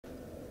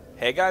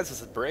Hey guys, this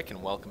is Brick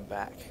and welcome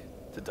back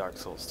to Dark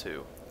Souls 2.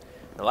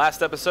 In the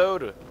last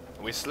episode,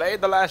 we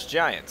slayed the last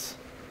giant.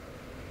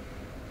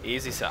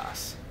 Easy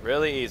sauce.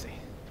 Really easy.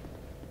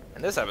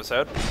 In this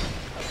episode,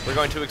 we're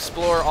going to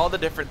explore all the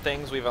different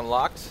things we've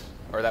unlocked,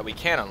 or that we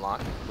can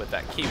unlock, with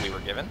that key we were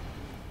given.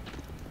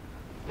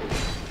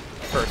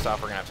 First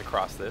off, we're going to have to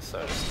cross this, so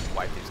just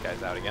wipe these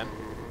guys out again.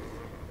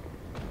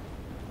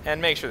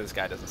 And make sure this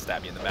guy doesn't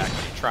stab you in the back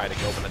when you try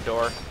to open the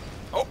door.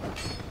 Oh!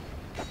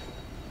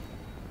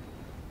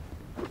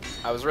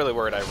 I was really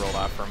worried I rolled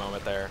off for a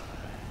moment there.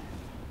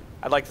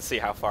 I'd like to see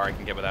how far I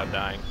can get without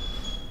dying.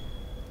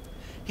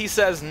 He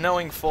says,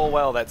 knowing full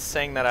well that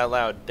saying that out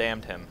loud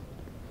damned him.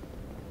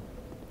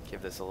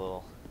 Give this a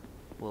little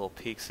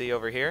peek-see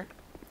over here.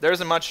 There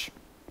isn't much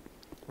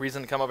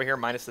reason to come over here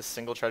minus this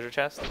single treasure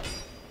chest.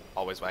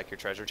 Always whack your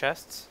treasure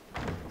chests.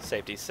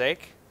 Safety's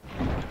sake.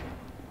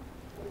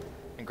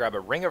 And grab a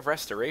Ring of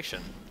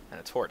Restoration and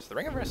a torch. The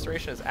Ring of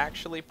Restoration is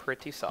actually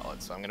pretty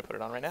solid, so I'm going to put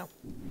it on right now.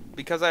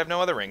 Because I have no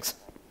other rings.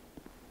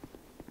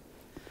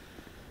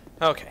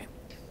 Okay.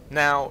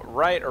 Now,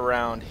 right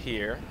around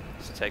here,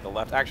 just take a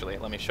left. Actually,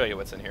 let me show you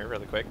what's in here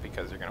really quick,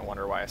 because you're going to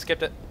wonder why I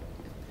skipped it.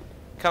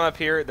 Come up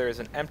here, there's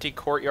an empty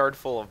courtyard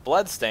full of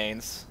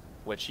bloodstains,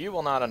 which you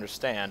will not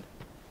understand,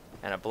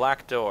 and a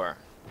black door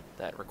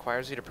that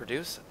requires you to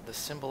produce the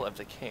symbol of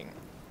the king,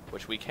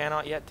 which we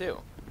cannot yet do.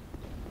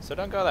 So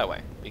don't go that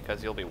way,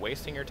 because you'll be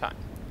wasting your time.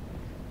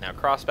 Now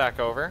cross back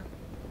over.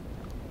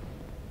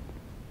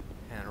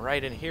 And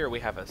right in here we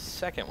have a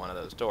second one of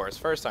those doors.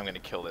 First I'm going to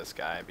kill this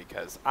guy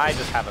because I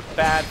just have a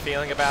bad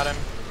feeling about him.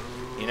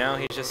 You know,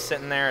 he's just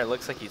sitting there. It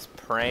looks like he's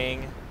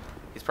praying.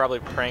 He's probably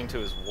praying to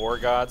his war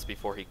gods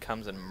before he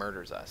comes and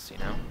murders us, you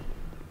know?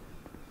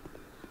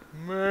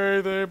 May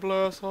they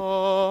bless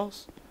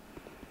us.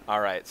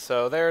 Alright,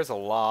 so there's a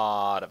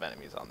lot of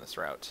enemies on this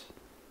route.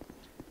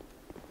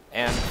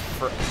 And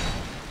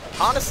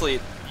honestly,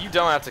 you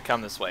don't have to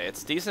come this way.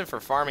 It's decent for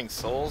farming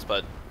souls,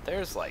 but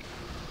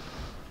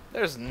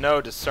there's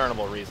no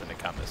discernible reason to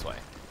come this way.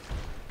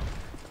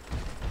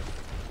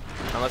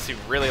 Unless you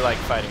really like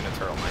fighting the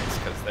Turtle Knights,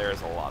 because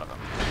there's a lot of them.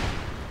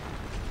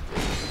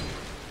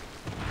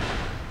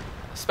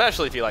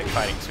 Especially if you like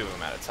fighting two of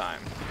them at a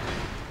time.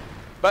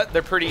 But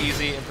they're pretty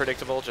easy and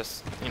predictable,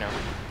 just, you know,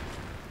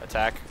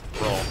 attack,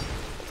 roll,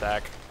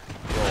 attack,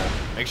 roll.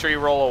 Make sure you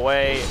roll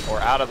away or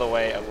out of the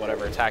way of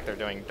whatever attack they're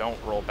doing. Don't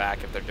roll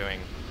back if they're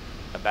doing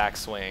a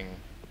backswing.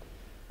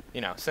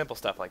 You know, simple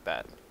stuff like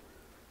that.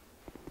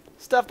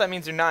 Stuff that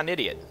means you're not an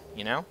idiot,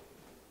 you know?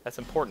 That's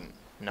important,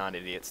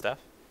 non-idiot stuff.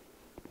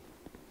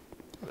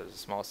 There's a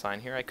small sign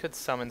here. I could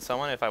summon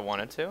someone if I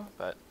wanted to,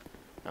 but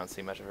I don't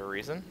see much of a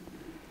reason.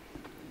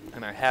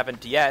 And I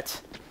haven't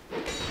yet.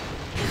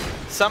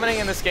 Summoning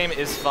in this game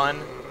is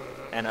fun,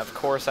 and of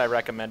course I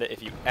recommend it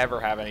if you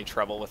ever have any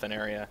trouble with an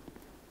area.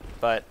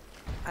 But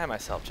I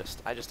myself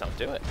I just don't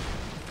do it.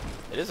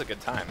 It is a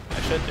good time.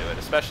 I should do it,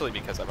 especially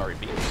because I've already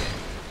beaten the game.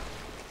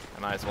 I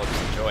might as well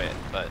just enjoy it,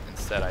 but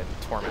instead I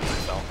torment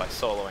myself by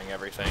soloing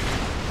everything.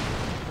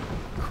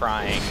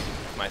 Crying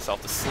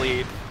myself to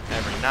sleep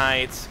every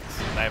night, 'cause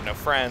I have no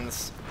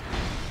friends.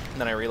 And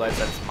then I realize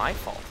that it's my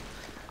fault.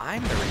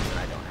 I'm the reason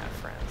I don't have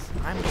friends.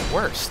 I'm the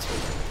worst.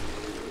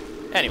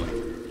 Anyway.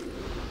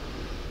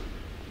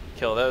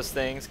 Kill those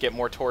things, get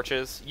more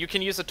torches. You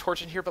can use a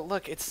torch in here, but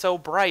look, it's so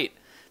bright.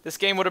 This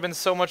game would have been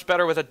so much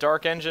better with a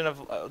dark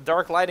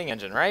lighting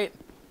engine, right?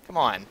 Come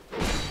on.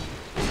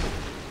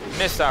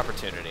 Missed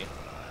opportunity.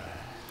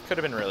 Could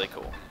have been really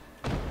cool.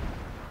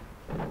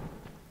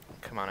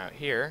 Come on out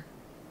here.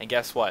 And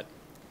guess what?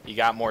 You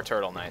got more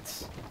Turtle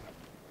Knights.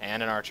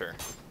 And an archer.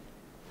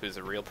 Who's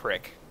a real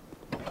prick.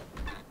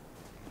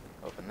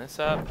 Open this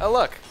up. Oh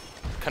look!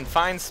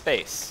 Confined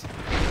space.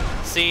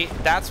 See,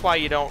 that's why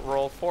you don't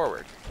roll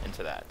forward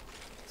into that.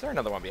 Is there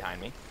another one behind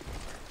me?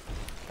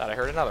 Thought I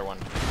heard another one.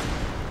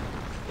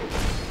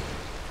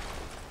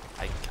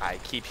 I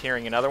keep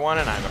hearing another one,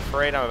 and I'm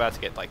afraid I'm about to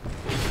get, like,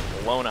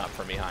 blown up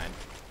from behind.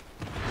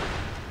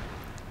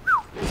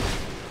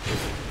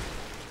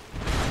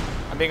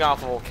 I'm being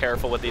awful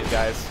careful with these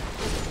guys,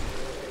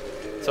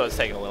 so it's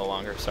taking a little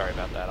longer. Sorry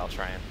about that. I'll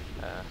try and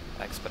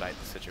expedite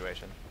the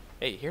situation.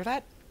 Hey, you hear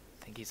that?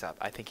 I think he's up.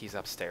 I think he's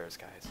upstairs,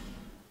 guys.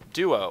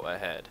 Duo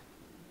ahead.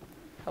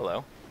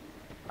 Hello.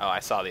 Oh,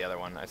 I saw the other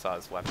one. I saw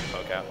his weapon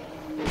poke out.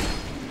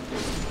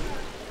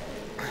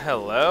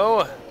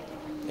 Hello?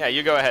 Yeah,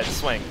 you go ahead.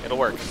 Swing. It'll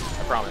work.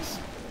 I promise.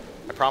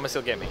 I promise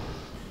you'll get me.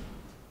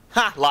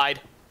 Ha! Lied.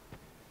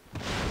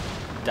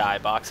 Die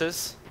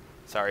boxes.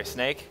 Sorry,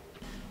 Snake.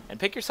 And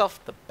pick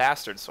yourself the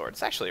Bastard Sword.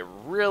 It's actually a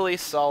really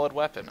solid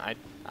weapon.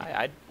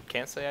 I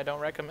can't say I don't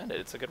recommend it.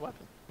 It's a good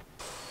weapon.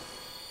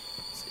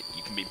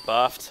 You can be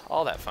buffed.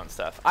 All that fun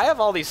stuff. I have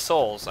all these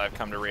souls, I've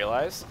come to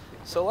realize.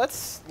 So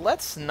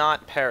let's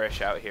not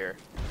perish out here.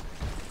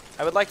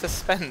 I would like to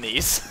spend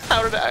these.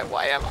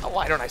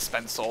 Why don't I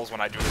spend souls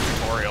when I do the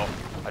tutorial?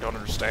 I don't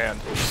understand.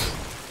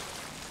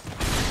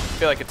 I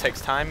feel like it takes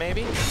time,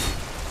 maybe?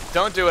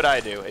 Don't do what I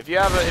do. If you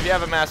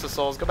have a mass of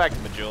souls, go back to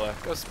Majula.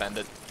 Go spend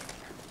it.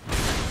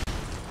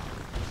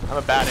 I'm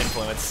a bad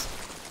influence.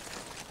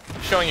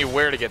 showing you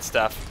where to get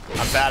stuff.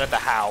 I'm bad at the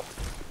how.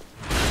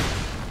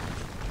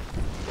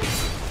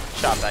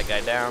 Chop that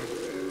guy down.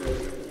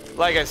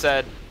 Like I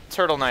said,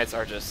 Turtle Knights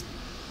are just...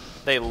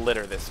 They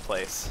litter this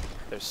place.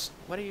 There's...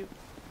 What are you...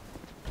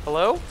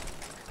 Hello?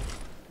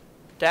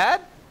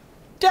 Dad?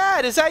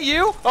 Dad, is that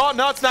you? Oh,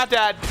 no, it's not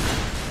Dad.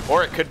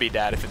 Or it could be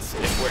Dad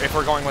if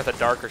we're going with a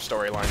darker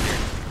storyline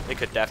here. It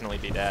could definitely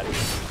be Dad.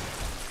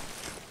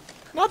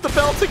 Not the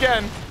belt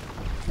again!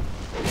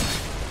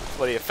 That's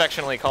what he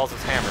affectionately calls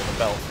his hammer, the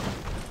belt.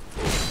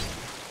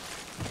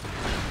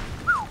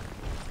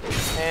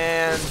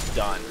 And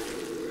done.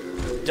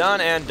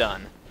 Done and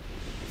done.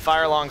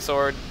 Fire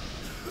longsword.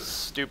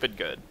 Stupid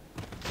good.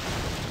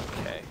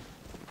 Okay.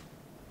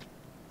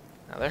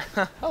 Now there.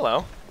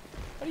 Hello.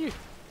 What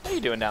are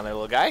you doing down there,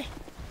 little guy?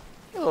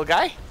 Hey, little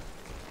guy.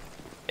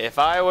 If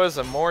I was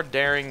a more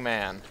daring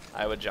man,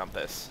 I would jump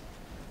this.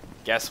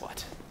 Guess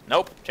what?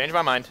 Nope. Changed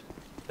my mind.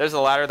 There's a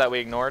ladder that we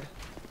ignored.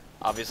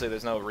 Obviously,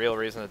 there's no real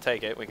reason to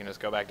take it. We can just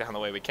go back down the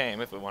way we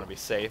came if we want to be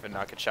safe and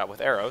not get shot with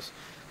arrows.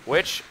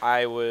 Which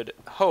I would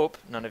hope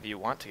none of you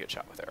want to get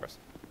shot with arrows.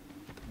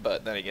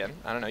 But then again,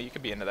 I don't know, you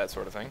could be into that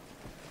sort of thing.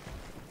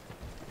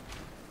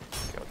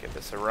 Go give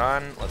this a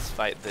run. Let's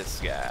fight this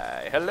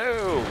guy.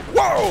 Hello!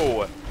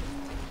 Whoa!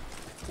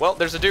 Well,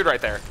 there's a dude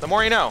right there. The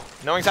more you know.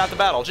 Knowing's half the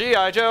battle.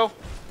 G.I. Joe!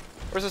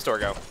 Where's this door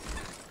go?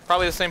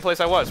 Probably the same place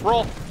I was.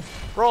 Roll!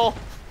 Roll!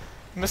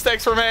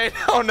 Mistakes were made!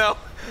 Oh no!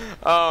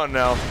 Oh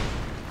no.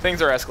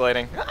 Things are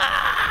escalating.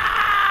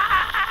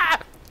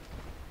 Ah!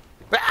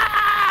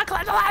 Ah!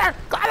 Climb the ladder!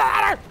 Climb the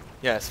ladder!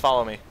 Yes,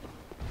 follow me.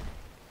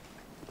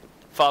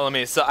 Follow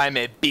me so I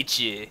may beat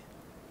you,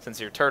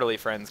 since your turtley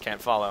friends can't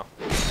follow.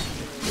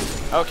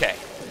 Okay.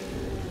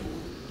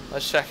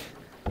 Let's check.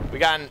 We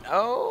got an...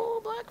 Oh,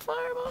 black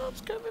fire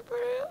bombs coming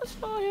pretty close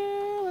for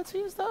you. Let's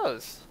use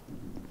those.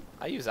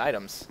 I use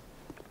items.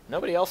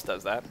 Nobody else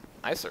does that.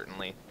 I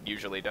certainly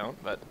usually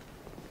don't, but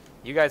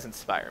you guys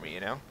inspire me, you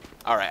know?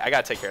 Alright, I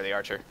gotta take care of the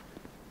archer.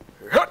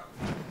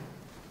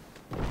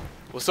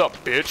 What's up,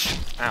 bitch?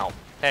 Ow.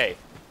 Hey.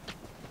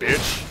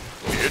 Bitch.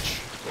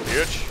 Bitch.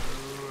 Bitch.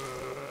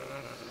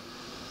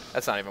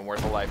 That's not even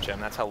worth a life,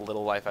 Jim. That's how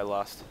little life I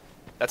lost.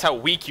 That's how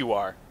weak you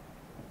are.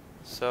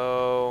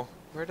 So,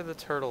 where do the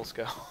turtles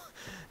go?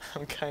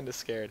 I'm kind of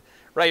scared.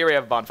 Right here we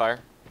have a bonfire,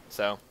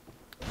 so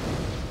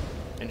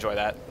enjoy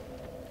that.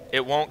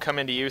 It won't come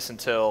into use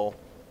until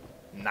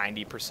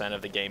 90%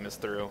 of the game is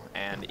through,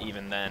 and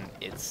even then,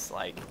 it's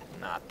like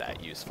not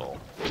that useful.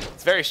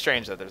 It's very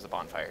strange that there's a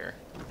bonfire here.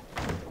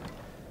 Go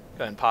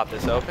ahead and pop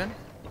this open.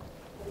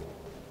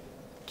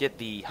 Get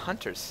the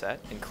hunter's set,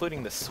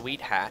 including the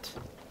sweet hat.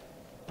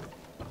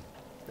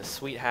 The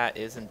sweet hat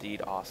is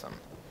indeed awesome.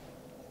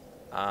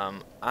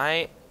 I'm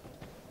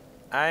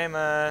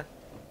a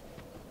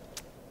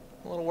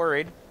little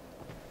worried.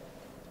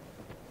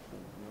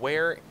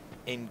 Where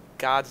in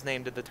God's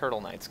name did the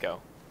Turtle Knights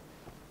go?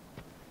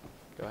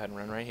 Go ahead and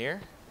run right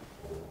here.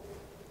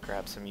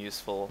 Grab some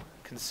useful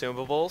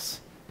consumables.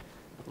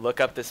 Look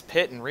up this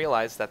pit and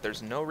realize that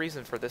there's no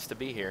reason for this to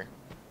be here.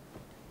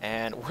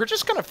 And we're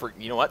just gonna,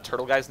 you know what?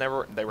 Turtle guys they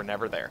were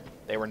never there.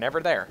 They were never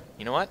there.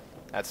 You know what?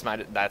 That's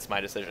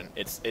my decision.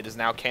 It is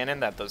now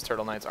canon that those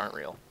Turtle Knights aren't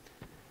real.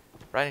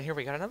 Right in here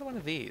we got another one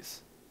of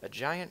these. A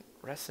giant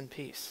rest in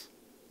peace.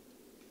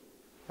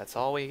 That's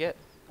all we get.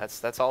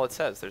 That's all it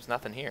says. There's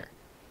nothing here.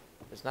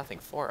 There's nothing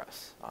for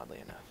us, oddly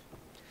enough.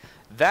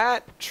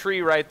 That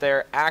tree right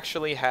there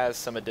actually has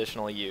some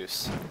additional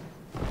use.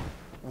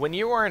 When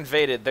you are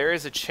invaded, there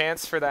is a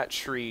chance for that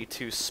tree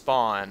to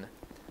spawn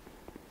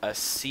a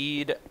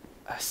seed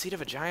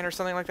of a giant or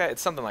something like that.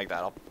 It's something like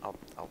that.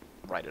 I'll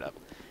write it up.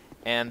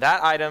 And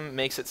that item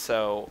makes it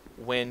so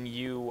when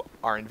you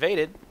are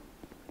invaded,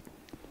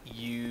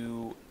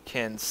 you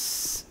can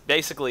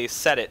basically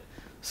set it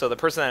so the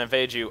person that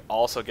invades you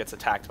also gets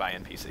attacked by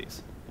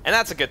NPCs. And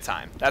that's a good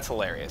time. That's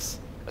hilarious.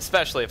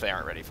 Especially if they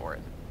aren't ready for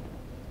it.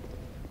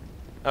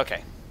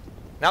 Okay.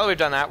 Now that we've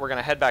done that, we're going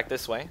to head back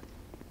this way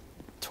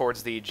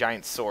towards the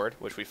giant sword,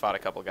 which we fought a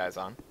couple guys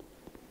on.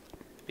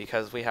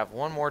 Because we have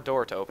one more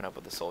door to open up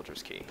with the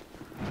soldier's key.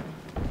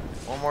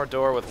 One more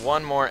door with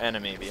one more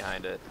enemy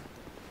behind it.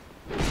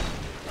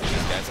 These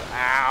guys are,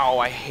 ow,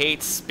 I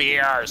hate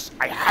spears.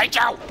 I hate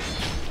you!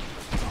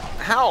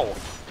 Ow!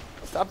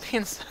 Stop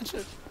being such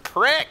a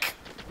prick!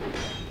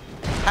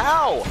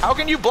 How? How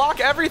can you block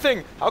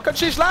everything? How can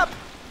she slap?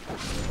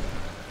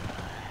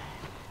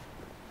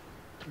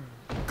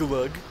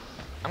 Glug.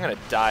 I'm gonna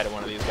die to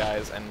one of these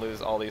guys and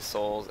lose all these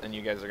souls, and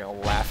you guys are gonna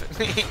laugh at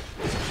me.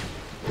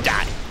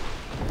 Die!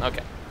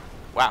 Okay.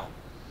 Wow.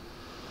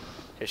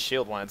 His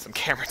shield wanted some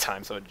camera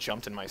time, so it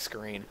jumped in my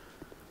screen.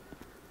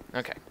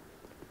 Okay.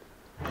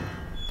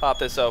 Pop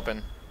this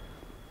open.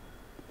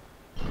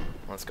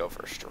 Let's go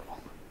for a stroll.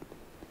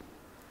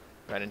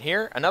 Right in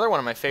here, another one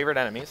of my favorite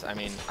enemies. I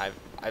mean,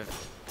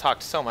 I've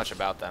talked so much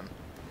about them.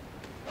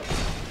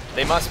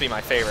 They must be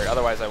my favorite,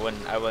 otherwise I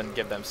wouldn't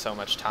give them so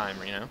much time,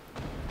 you know?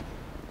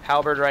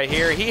 Halberd right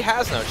here. He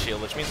has no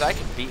shield, which means I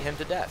can beat him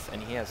to death,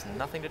 and he has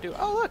nothing to do.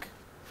 Oh, look!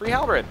 Free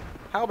halberd!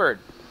 Halberd!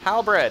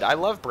 Halberd! I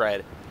love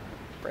bread.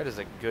 Bread is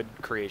a good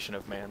creation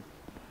of man.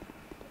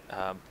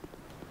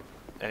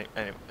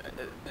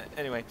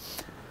 Anyway,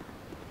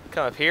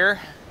 come up here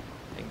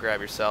and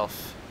grab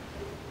yourself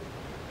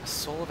a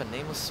soul of a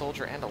nameless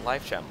soldier and a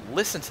life gem.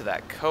 Listen to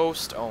that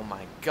coast. Oh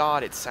my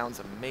god, it sounds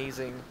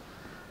amazing.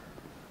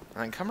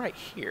 And then come right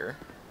here.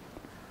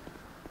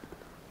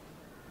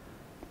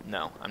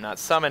 No, I'm not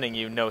summoning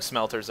you, no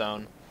smelter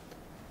zone.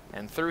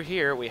 And through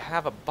here we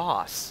have a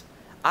boss.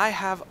 I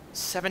have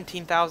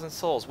 17,000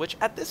 souls, which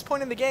at this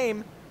point in the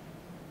game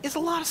is a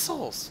lot of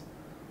souls.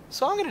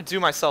 So I'm going to do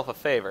myself a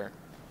favor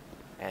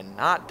and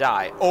not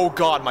die. Oh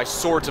god, my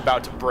sword's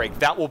about to break.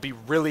 That will be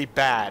really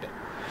bad.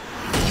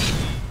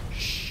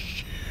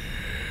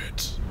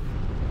 Shit.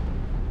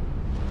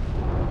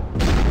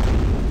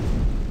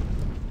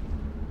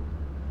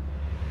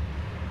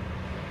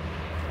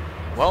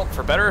 Well,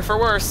 for better or for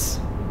worse,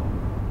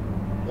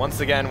 once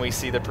again we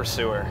see the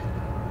Pursuer.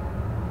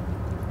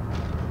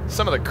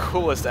 Some of the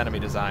coolest enemy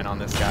design on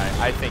this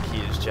guy. I think he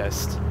is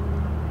just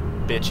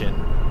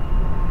bitchin'.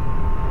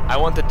 I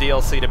want the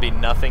DLC to be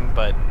nothing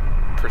but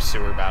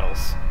Pursuer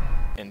battles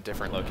in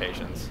different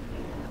locations.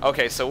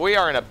 Okay, so we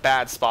are in a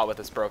bad spot with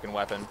this broken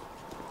weapon.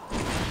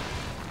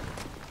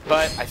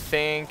 But I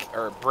think,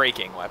 or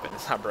breaking weapon,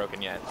 it's not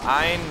broken yet.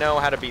 I know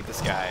how to beat this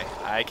guy.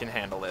 I can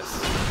handle this.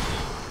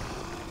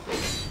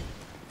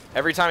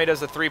 Every time he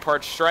does a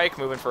 3-part strike,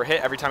 moving for a hit.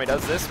 Every time he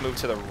does this, move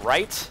to the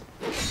right.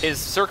 His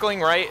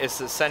circling right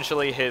is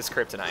essentially his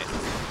kryptonite.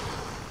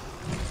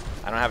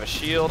 I don't have a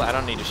shield. I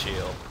don't need a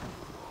shield.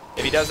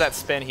 If he does that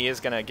spin, he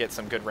is going to get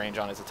some good range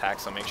on his attack,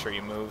 so make sure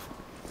you move.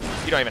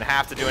 You don't even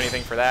have to do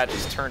anything for that.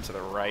 Just turn to the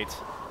right.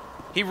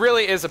 He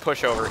really is a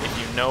pushover if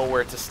you know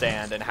where to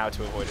stand and how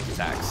to avoid his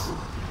attacks.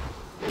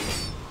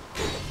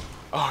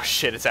 Oh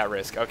shit, it's at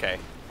risk. Okay.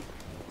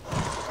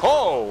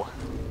 Oh!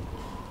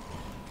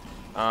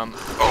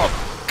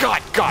 Oh,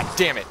 God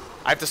damn it.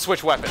 I have to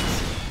switch weapons.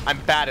 I'm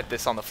bad at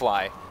this on the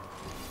fly.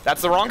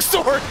 That's the wrong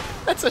sword.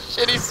 That's a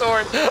shitty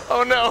sword.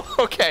 Oh no.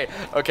 Okay.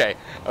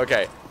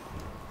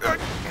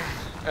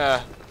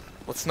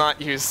 Let's not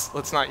use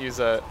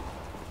a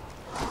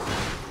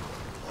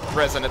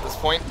resin at this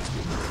point.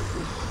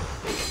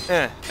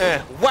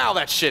 Wow,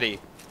 that's shitty.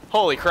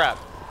 Holy crap.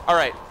 All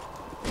right.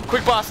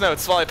 Quick boss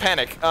notes while I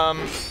panic.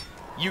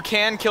 You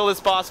can kill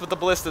this boss with the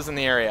ballistas in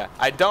the area.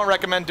 I don't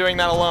recommend doing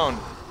that alone.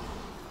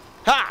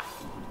 Ha!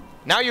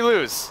 Now you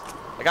lose.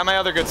 I got my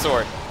other good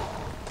sword.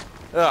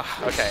 Ugh,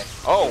 okay.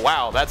 Oh,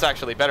 wow, that's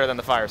actually better than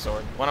the fire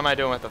sword. What am I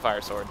doing with the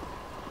fire sword?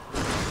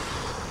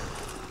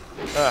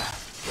 Ugh.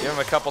 Give him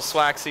a couple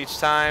swacks each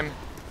time.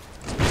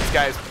 These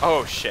guys...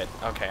 Oh, shit.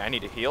 Okay, I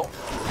need to heal.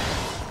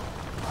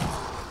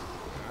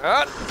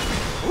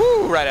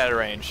 Woo! Right out of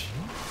range.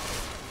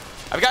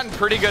 I've gotten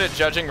pretty good at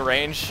judging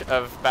range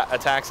of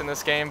attacks in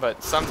this game,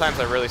 but sometimes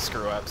I really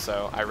screw up,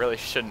 so I really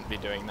shouldn't be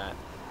doing that.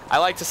 I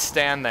like to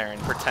stand there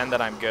and pretend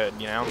that I'm good,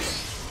 you know?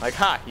 Like,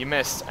 ha, you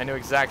missed. I knew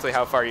exactly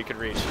how far you could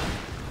reach.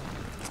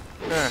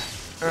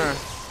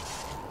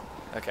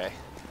 Okay.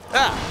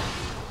 Ah!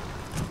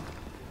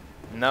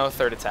 No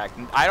third attack.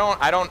 I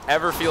don't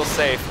ever feel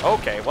safe.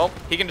 Okay, well,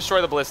 he can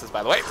destroy the ballistas,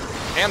 by the way.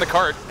 And the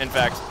cart, in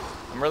fact.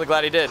 I'm really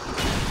glad he did.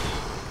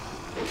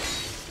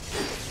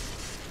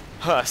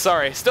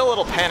 Sorry, still a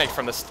little panicked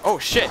from this. Oh,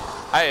 shit.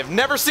 I have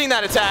never seen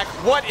that attack.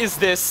 What is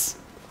this?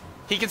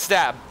 He can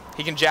stab.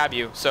 He can jab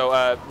you,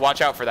 so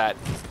watch out for that.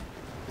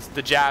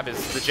 The jab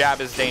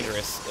is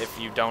dangerous if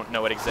you don't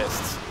know it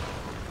exists.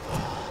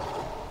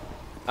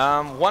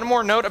 One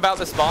more note about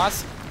this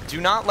boss. Do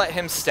not let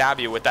him stab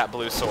you with that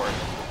blue sword.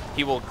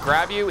 He will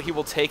grab you, he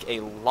will take a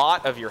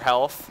lot of your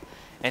health,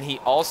 and he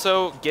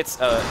also gets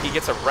a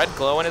red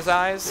glow in his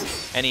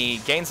eyes, and he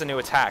gains a new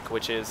attack,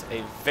 which is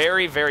a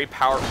very, very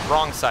powerful...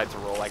 Wrong side to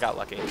roll, I got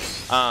lucky.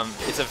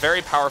 It's a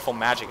very powerful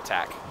magic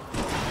attack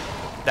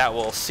that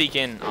will seek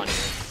in on you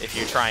if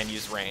you try and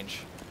use range.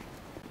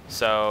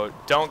 So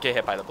don't get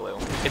hit by the blue.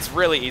 It's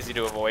really easy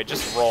to avoid.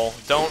 Just roll.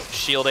 Don't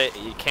shield it.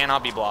 It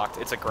cannot be blocked.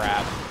 It's a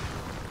grab.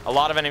 A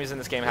lot of enemies in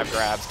this game have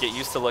grabs. Get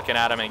used to looking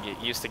at them and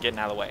get used to getting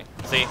out of the way.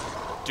 See?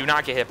 Do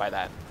not get hit by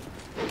that.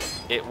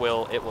 It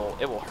will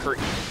hurt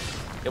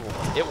you.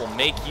 It will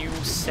make you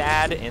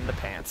sad in the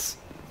pants.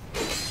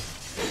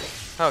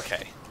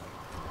 Okay.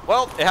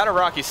 Well, it had a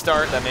rocky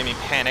start that made me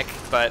panic,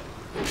 but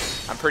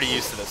I'm pretty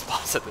used to this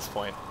boss at this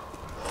point.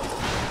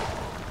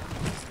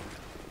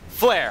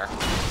 Flare.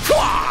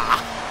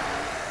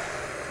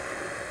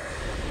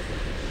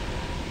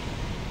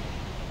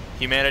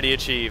 Humanity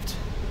achieved.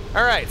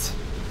 Alright.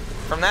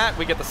 From that,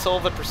 we get the Soul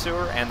of the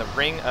Pursuer and the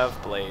Ring of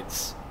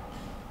Blades.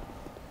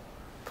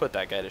 Put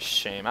that guy to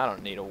shame. I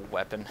don't need a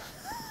weapon.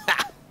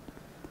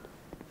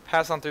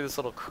 Pass on through this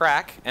little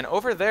crack, and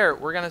over there,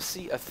 we're going to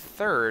see a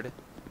third.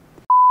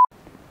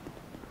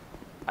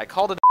 I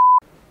called it.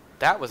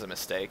 That was a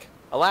mistake.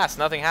 Alas,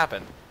 nothing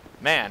happened.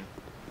 Man,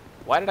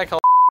 why did I call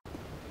it?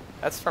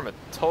 That's from a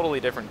totally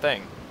different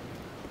thing.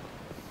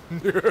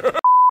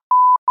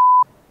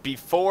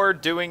 Before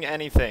doing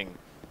anything,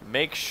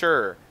 make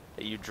sure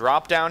that you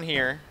drop down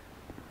here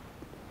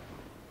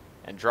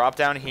and drop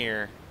down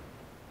here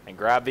and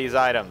grab these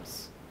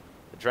items.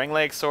 The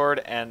Drangleic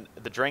sword and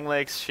the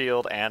Drangleic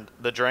shield and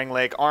the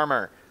Drangleic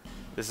armor.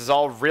 This is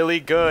all really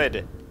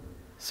good.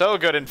 So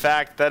good, in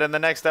fact, that in the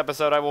next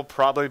episode I will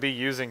probably be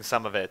using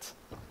some of it.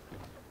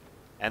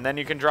 And then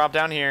you can drop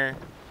down here,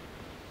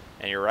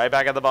 and you're right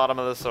back at the bottom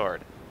of the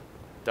sword.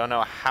 Don't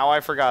know how I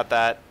forgot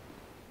that,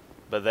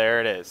 but there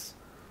it is.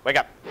 Wake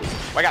up!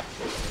 Wake up!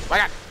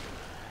 Wake up!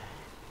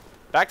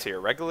 Back to your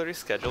regularly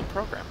scheduled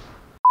program.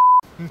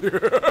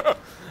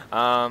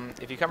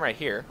 If you come right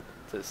here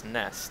to this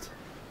nest,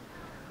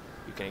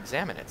 you can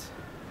examine it.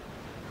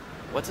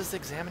 What does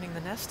examining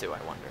the nest do, I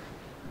wonder?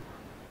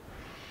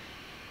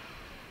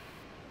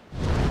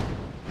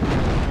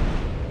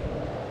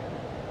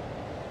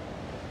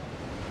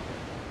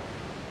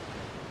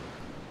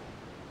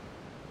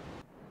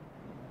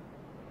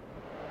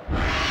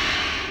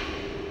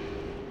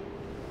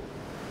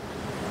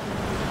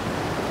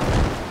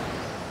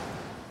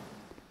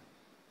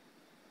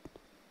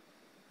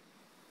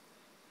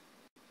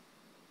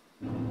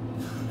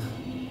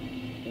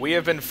 We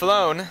have been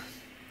flown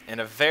in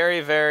a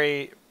very,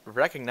 very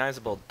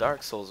recognizable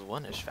Dark Souls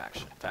 1-ish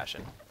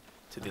fashion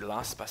to the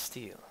Las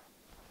Bastille,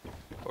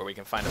 where we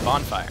can find a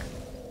bonfire.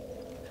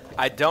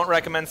 I don't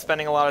recommend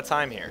spending a lot of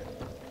time here,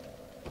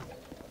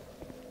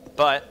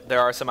 but there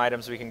are some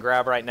items we can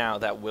grab right now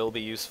that will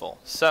be useful.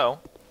 So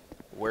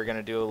we're going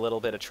to do a little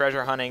bit of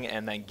treasure hunting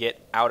and then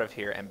get out of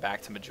here and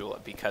back to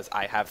Majula, because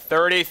I have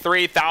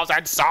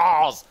 33,000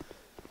 souls!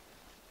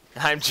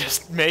 I'm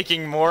just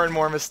making more and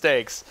more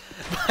mistakes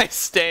by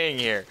staying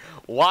here.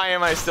 Why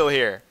am I still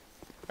here?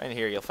 Right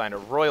here you'll find a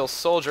royal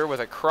soldier with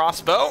a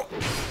crossbow.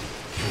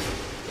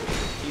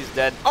 He's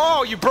dead.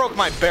 Oh, you broke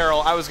my barrel.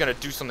 I was going to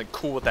do something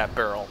cool with that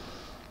barrel.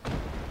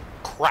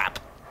 Crap.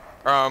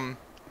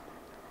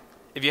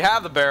 If you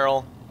have the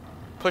barrel,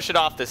 push it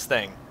off this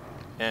thing,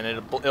 and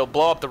it'll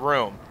blow up the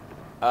room.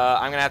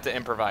 I'm going to have to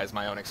improvise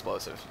my own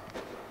explosive.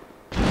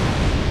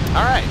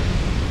 All right.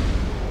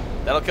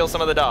 That'll kill some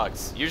of the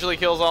dogs. Usually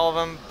kills all of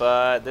them,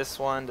 but this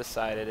one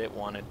decided it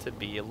wanted to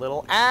be a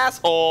little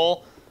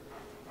asshole.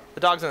 The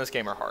dogs in this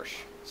game are harsh,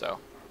 so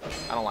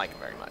I don't like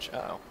them very much.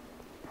 Uh-oh.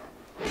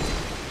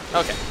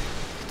 Okay.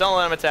 Don't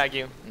let them attack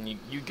you, and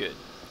you good.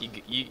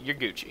 You're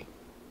Gucci.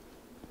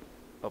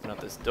 Open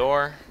up this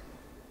door.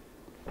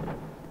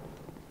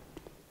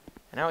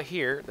 And out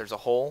here, there's a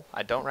hole.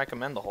 I don't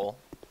recommend the hole.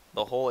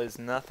 The hole is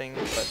nothing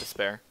but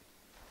despair.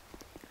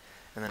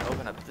 And then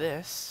open up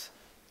this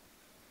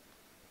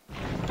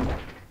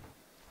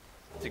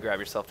to grab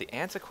yourself the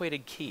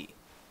antiquated key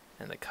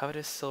and the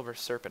covetous silver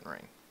serpent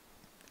ring.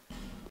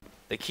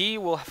 The key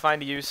will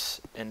find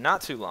use in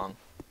not too long.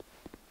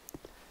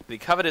 The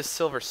covetous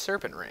silver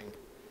serpent ring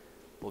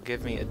will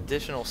give me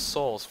additional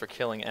souls for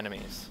killing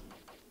enemies.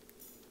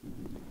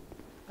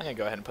 I'm going to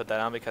go ahead and put that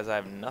on because I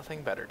have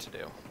nothing better to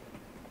do.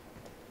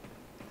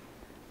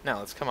 Now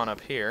let's come on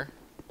up here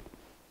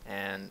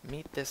and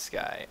meet this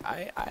guy.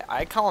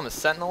 I call him a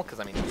sentinel because,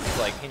 I mean, he's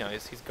like, you know,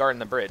 he's guarding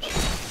the bridge.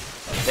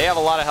 They have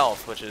a lot of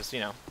health, which is, you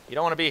know, you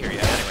don't want to be here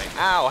yet anyway.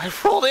 Ow, I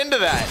rolled into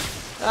that.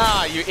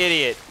 Ah, you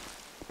idiot.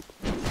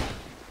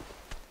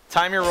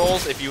 Time your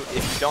rolls. If you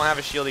don't have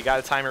a shield, you got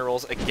to time your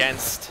rolls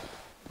against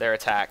their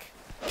attack,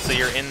 so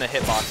you're in the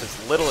hitbox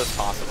as little as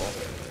possible,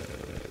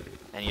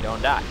 and you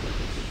don't die.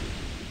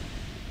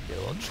 Get a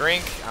little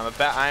drink.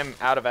 I'm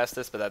out of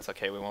Estus, but that's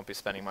okay. We won't be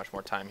spending much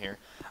more time here.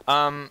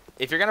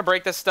 If you're gonna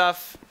break this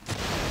stuff,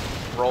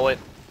 roll it.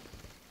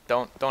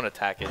 Don't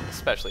attack it,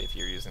 especially if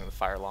you're using the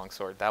fire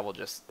longsword. That will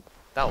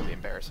be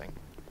embarrassing.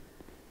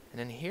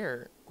 And in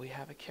here we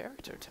have a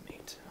character to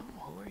meet.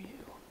 Oh, who are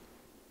you?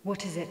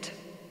 What is it?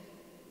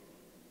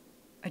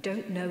 I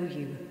don't know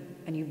you,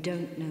 and you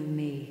don't know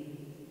me.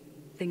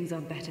 Things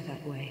are better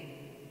that way.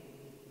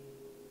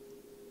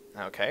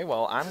 Okay,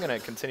 well, I'm gonna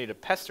continue to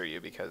pester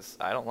you because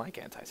I don't like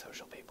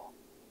antisocial people.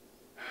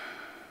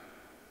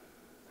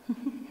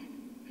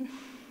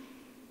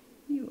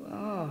 You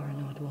are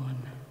an odd one.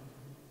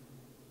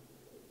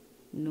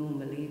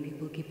 Normally,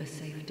 people keep a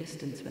safe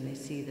distance when they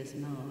see this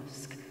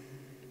mask.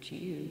 But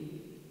you...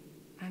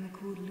 I'm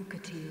called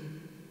Lucatiel.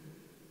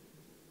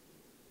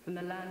 From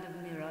the land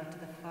of Mira to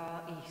the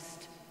far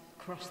east,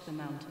 across the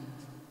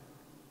mountains.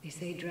 They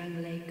say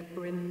Drangleic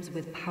brims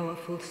with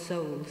powerful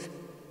souls.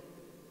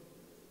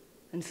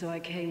 And so I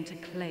came to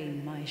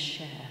claim my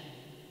share.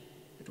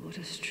 But what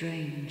a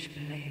strange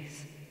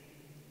place.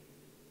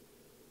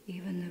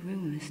 Even the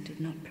rumors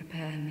did not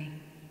prepare me.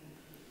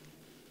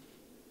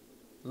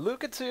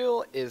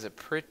 Lucatiel is a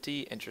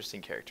pretty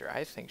interesting character.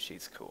 I think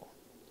she's cool.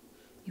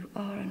 You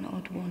are an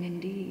odd one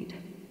indeed.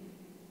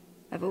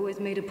 I've always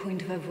made a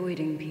point of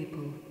avoiding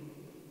people,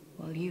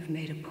 while you've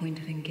made a point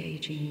of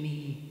engaging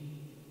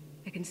me.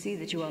 I can see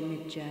that you are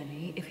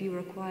mid-journey. If you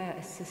require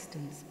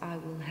assistance, I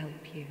will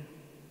help you.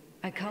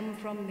 I come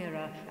from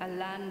Mira, a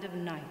land of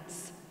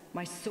knights.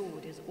 My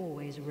sword is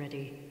always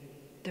ready.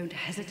 Don't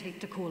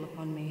hesitate to call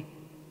upon me.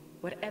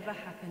 Whatever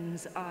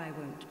happens, I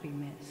won't be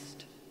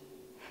missed.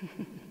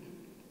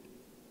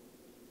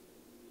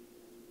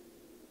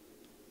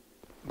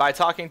 By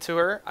talking to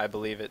her, I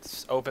believe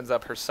it opens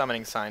up her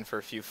summoning sign for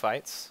a few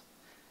fights.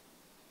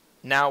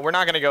 Now, we're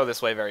not going to go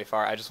this way very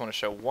far. I just want to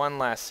show one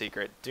last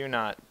secret. Do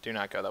not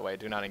go that way.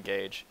 Do not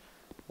engage.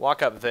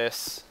 Walk up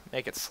this.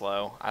 Make it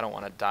slow. I don't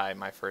want to die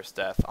my first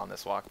death on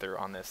this walkthrough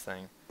on this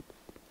thing.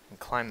 And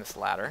climb this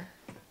ladder.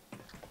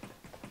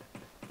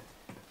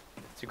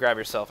 So grab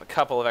yourself a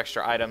couple of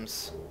extra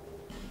items.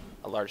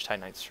 A large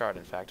Titanite shard,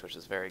 in fact, which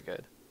is very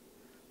good.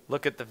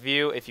 Look at the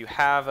view. If you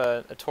have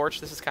a torch,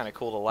 this is kind of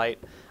cool to light.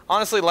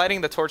 Honestly,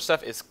 lighting the torch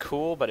stuff is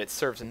cool, but it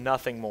serves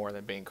nothing more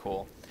than being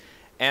cool.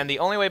 And the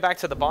only way back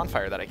to the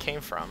bonfire that I came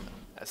from,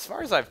 as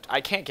far as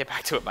I can't get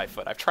back to it by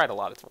foot. I've tried a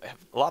lot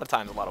of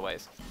times, a lot of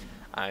ways.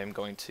 I'm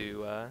going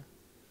to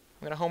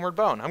homeward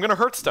bone. I'm going to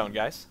hearthstone,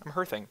 guys. I'm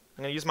hearthing.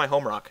 I'm going to use my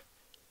home rock.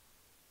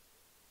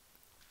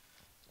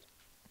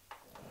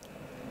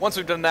 Once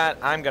we've done that,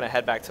 I'm going to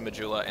head back to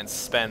Majula and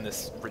spend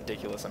this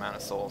ridiculous amount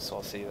of souls, so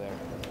I'll see you there.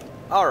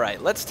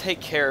 Alright, let's take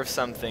care of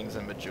some things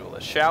in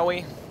Majula, shall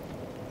we?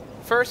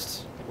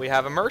 First, we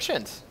have a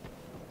merchant.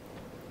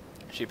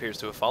 She appears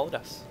to have followed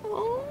us.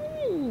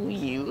 Oh,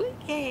 you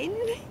again?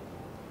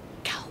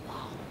 Go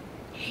on.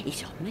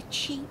 It's on the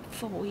cheap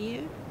for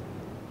you.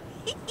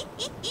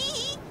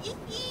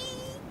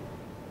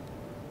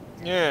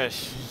 Yeah,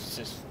 she's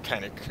just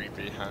kind of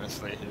creepy,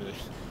 honestly.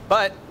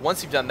 But,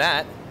 once you've done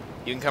that,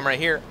 you can come right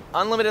here.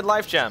 Unlimited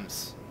life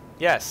gems.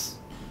 Yes.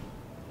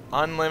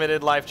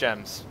 Unlimited life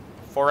gems.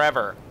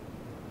 Forever.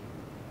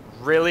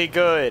 Really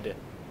good.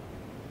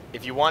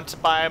 If you want to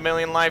buy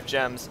 1,000,000 life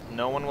gems,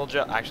 no one will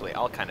judge. Actually,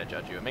 I'll kind of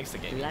judge you. It makes the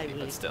game easy,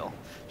 but still.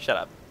 Shut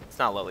up. It's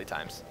not lovely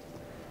times.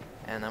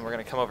 And then we're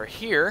going to come over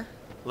here.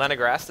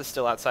 Lenegrast is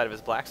still outside of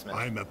his blacksmith.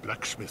 I'm a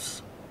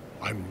blacksmith.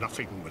 I'm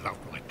nothing without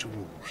my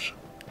tools.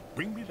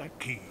 Bring me that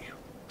key.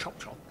 Chop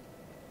chop.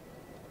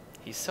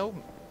 He's so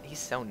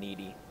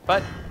needy.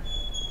 But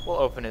we'll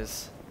open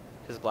his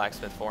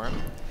blacksmith for him.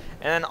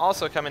 And then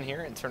also come in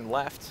here and turn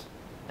left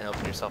and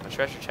open yourself a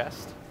treasure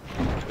chest,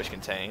 which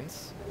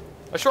contains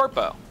a short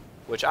bow,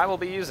 which I will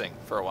be using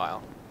for a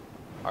while.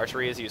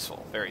 Archery is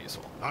useful, very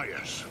useful. Ah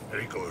yes,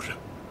 very good.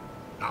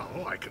 Now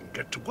I can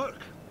get to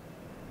work.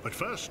 But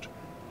first,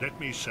 let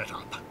me set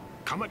up.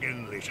 Come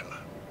again later.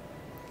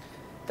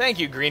 Thank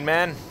you, Green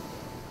Man.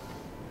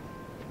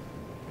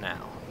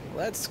 Now,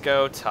 let's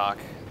go talk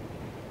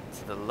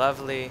to the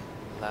lovely,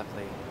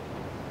 lovely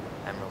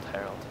Emerald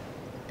Herald.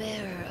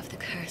 Bearer of the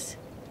curse.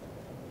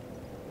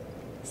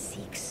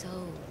 Seek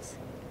souls.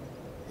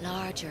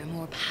 Larger,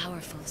 more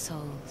powerful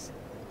souls.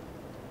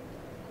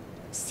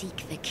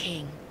 Seek the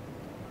king.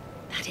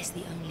 That is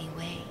the only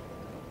way.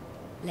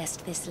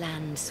 Lest this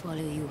land swallow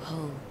you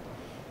whole,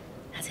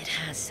 as it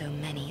has so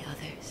many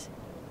others.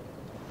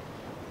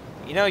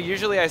 You know,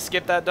 usually I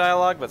skip that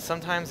dialogue, but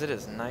sometimes it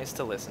is nice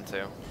to listen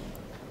to.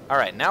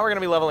 Alright, now we're going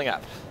to be leveling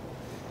up.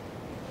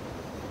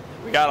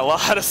 We got a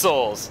lot of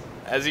souls.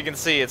 As you can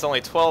see, it's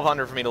only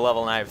 1,200 for me to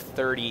level, and I have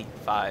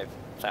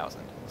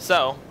 35,000.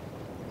 So,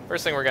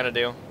 first thing we're going to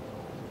do,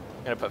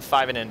 I'm going to put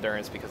 5 in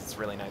endurance because it's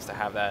really nice to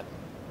have that.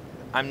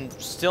 I'm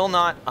still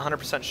not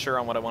 100% sure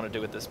on what I want to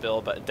do with this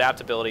build, but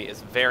adaptability is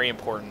very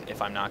important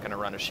if I'm not going to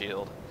run a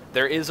shield.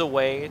 There is a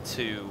way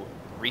to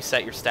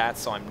reset your stats,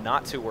 so I'm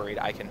not too worried.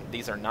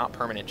 These are not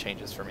permanent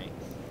changes for me.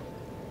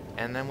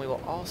 And then we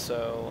will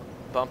also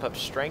bump up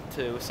strength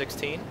to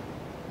 16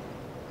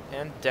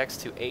 and dex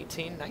to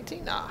 18.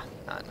 19? Nah,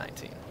 not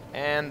 19.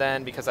 And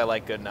then because I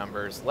like good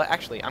numbers,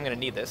 actually I'm going to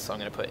need this, so I'm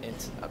going to put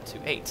int up to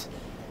 8.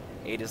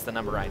 8 is the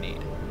number I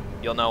need.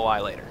 You'll know why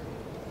later.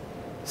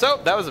 So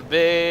that was a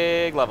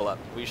big level up.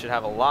 We should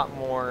have a lot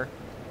more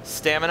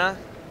stamina,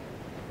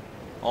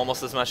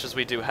 almost as much as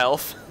we do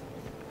health.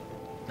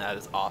 That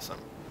is awesome.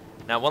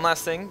 Now one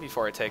last thing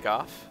before I take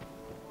off.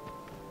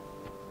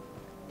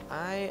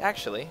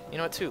 Actually, you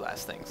know what, 2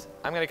 last things.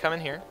 I'm going to come in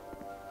here.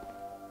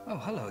 Oh,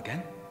 hello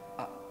again.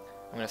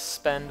 I'm going to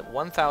spend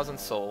 1,000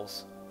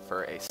 souls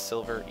for a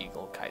Silver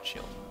Eagle kite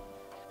shield.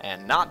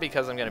 And not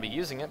because I'm going to be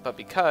using it, but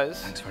because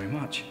Thanks very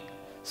much.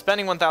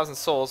 spending 1,000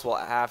 souls will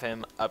have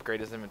him upgrade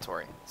his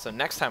inventory. So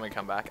next time we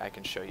come back, I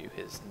can show you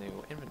his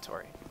new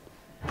inventory.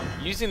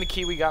 Using the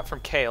key we got from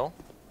Kale,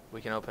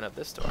 we can open up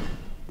this door.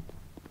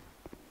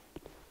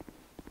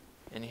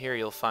 And here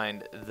you'll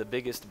find the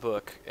biggest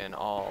book in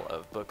all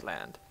of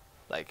Bookland.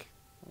 Like,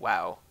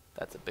 wow,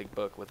 that's a big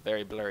book with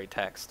very blurry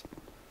text.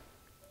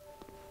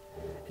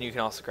 And you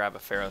can also grab a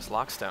Pharaoh's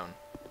Lockstone,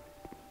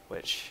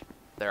 which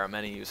there are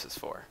many uses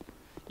for.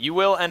 You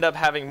will end up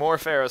having more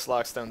Pharaoh's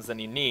Lockstones than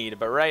you need,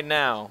 but right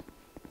now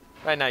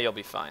you'll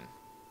be fine.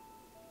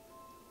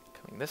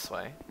 Coming this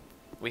way,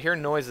 we hear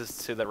noises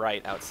to the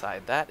right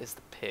outside. That is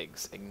the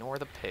pigs. Ignore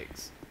the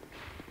pigs.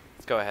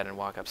 Let's go ahead and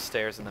walk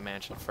upstairs in the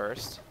mansion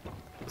first.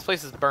 This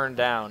place is burned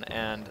down,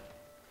 and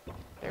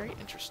very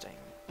interesting.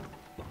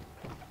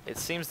 It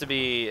seems to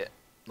be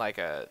like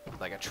a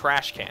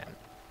trash can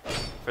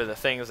for the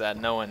things that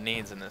no one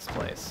needs in this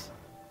place.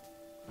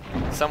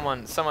 One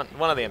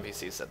of the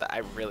NPCs said that. I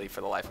really,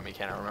 for the life of me,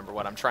 cannot remember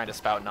what. I'm trying to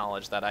spout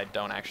knowledge that I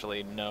don't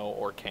actually know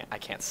or I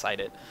can't cite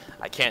it.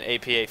 I can't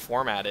APA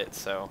format it,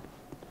 so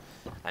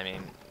I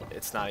mean,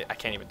 it's not. I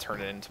can't even turn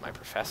it into my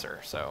professor,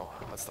 so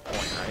what's the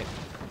point, right?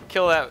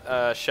 Kill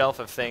that shelf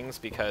of things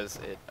because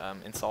it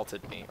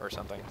insulted me or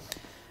something.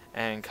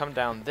 And come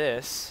down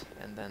this,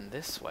 and then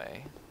this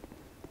way.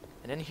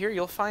 And in here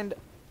you'll find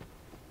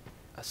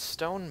a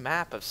stone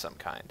map of some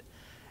kind.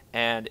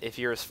 And if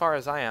you're as far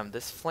as I am,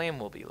 this flame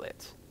will be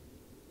lit.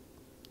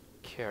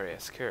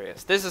 Curious,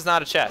 curious. This is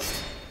not a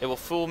chest. It will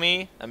fool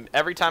me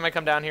every time I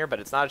come down here, but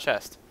it's not a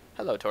chest.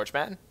 Hello,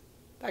 Torchman.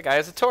 That guy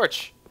has a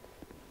torch.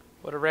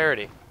 What a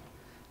rarity.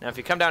 Now, if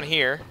you come down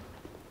here,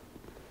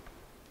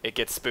 it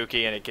gets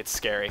spooky and it gets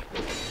scary.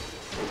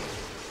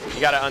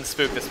 You gotta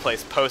unspook this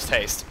place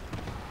post-haste.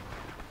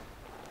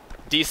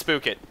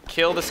 Despook it.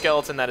 Kill the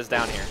skeleton that is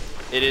down here.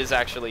 It is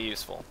actually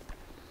useful.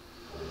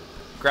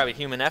 Grab a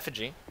human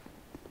effigy.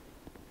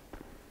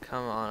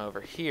 Come on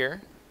over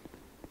here.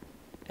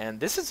 And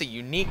this is a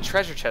unique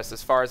treasure chest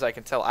as far as I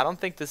can tell. I don't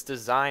think this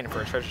design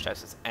for a treasure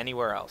chest is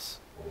anywhere else.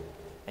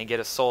 And get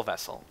a soul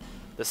vessel.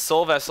 The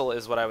soul vessel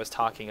is what I was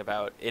talking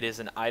about. It is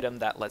an item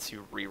that lets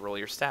you reroll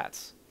your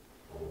stats.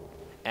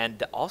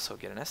 And also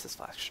get an Estus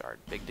Flask shard.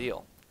 Big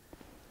deal.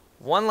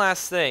 One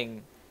last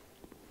thing.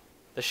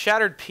 The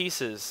shattered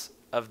pieces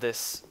of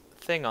this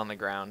thing on the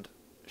ground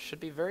should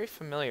be very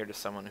familiar to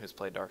someone who's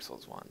played Dark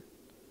Souls 1.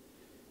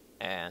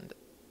 And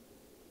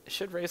it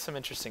should raise some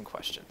interesting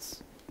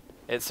questions.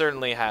 It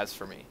certainly has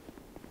for me.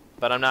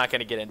 But I'm not going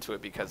to get into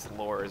it because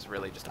lore is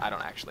really just, I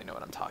don't actually know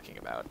what I'm talking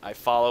about. I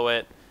follow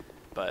it,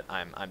 but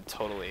I'm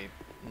totally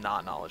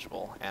not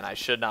knowledgeable. And I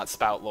should not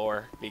spout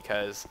lore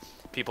because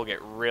people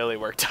get really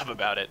worked up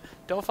about it.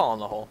 Don't fall in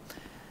the hole.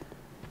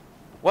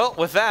 Well,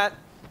 with that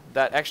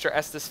extra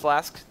Estus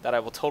Flask that I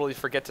will totally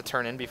forget to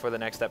turn in before the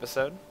next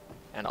episode,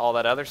 and all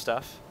that other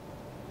stuff,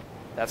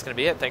 that's going to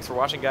be it. Thanks for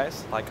watching,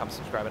 guys. Like, comment,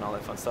 subscribe, and all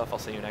that fun stuff. I'll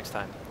see you next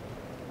time.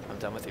 I'm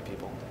done with you,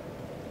 people.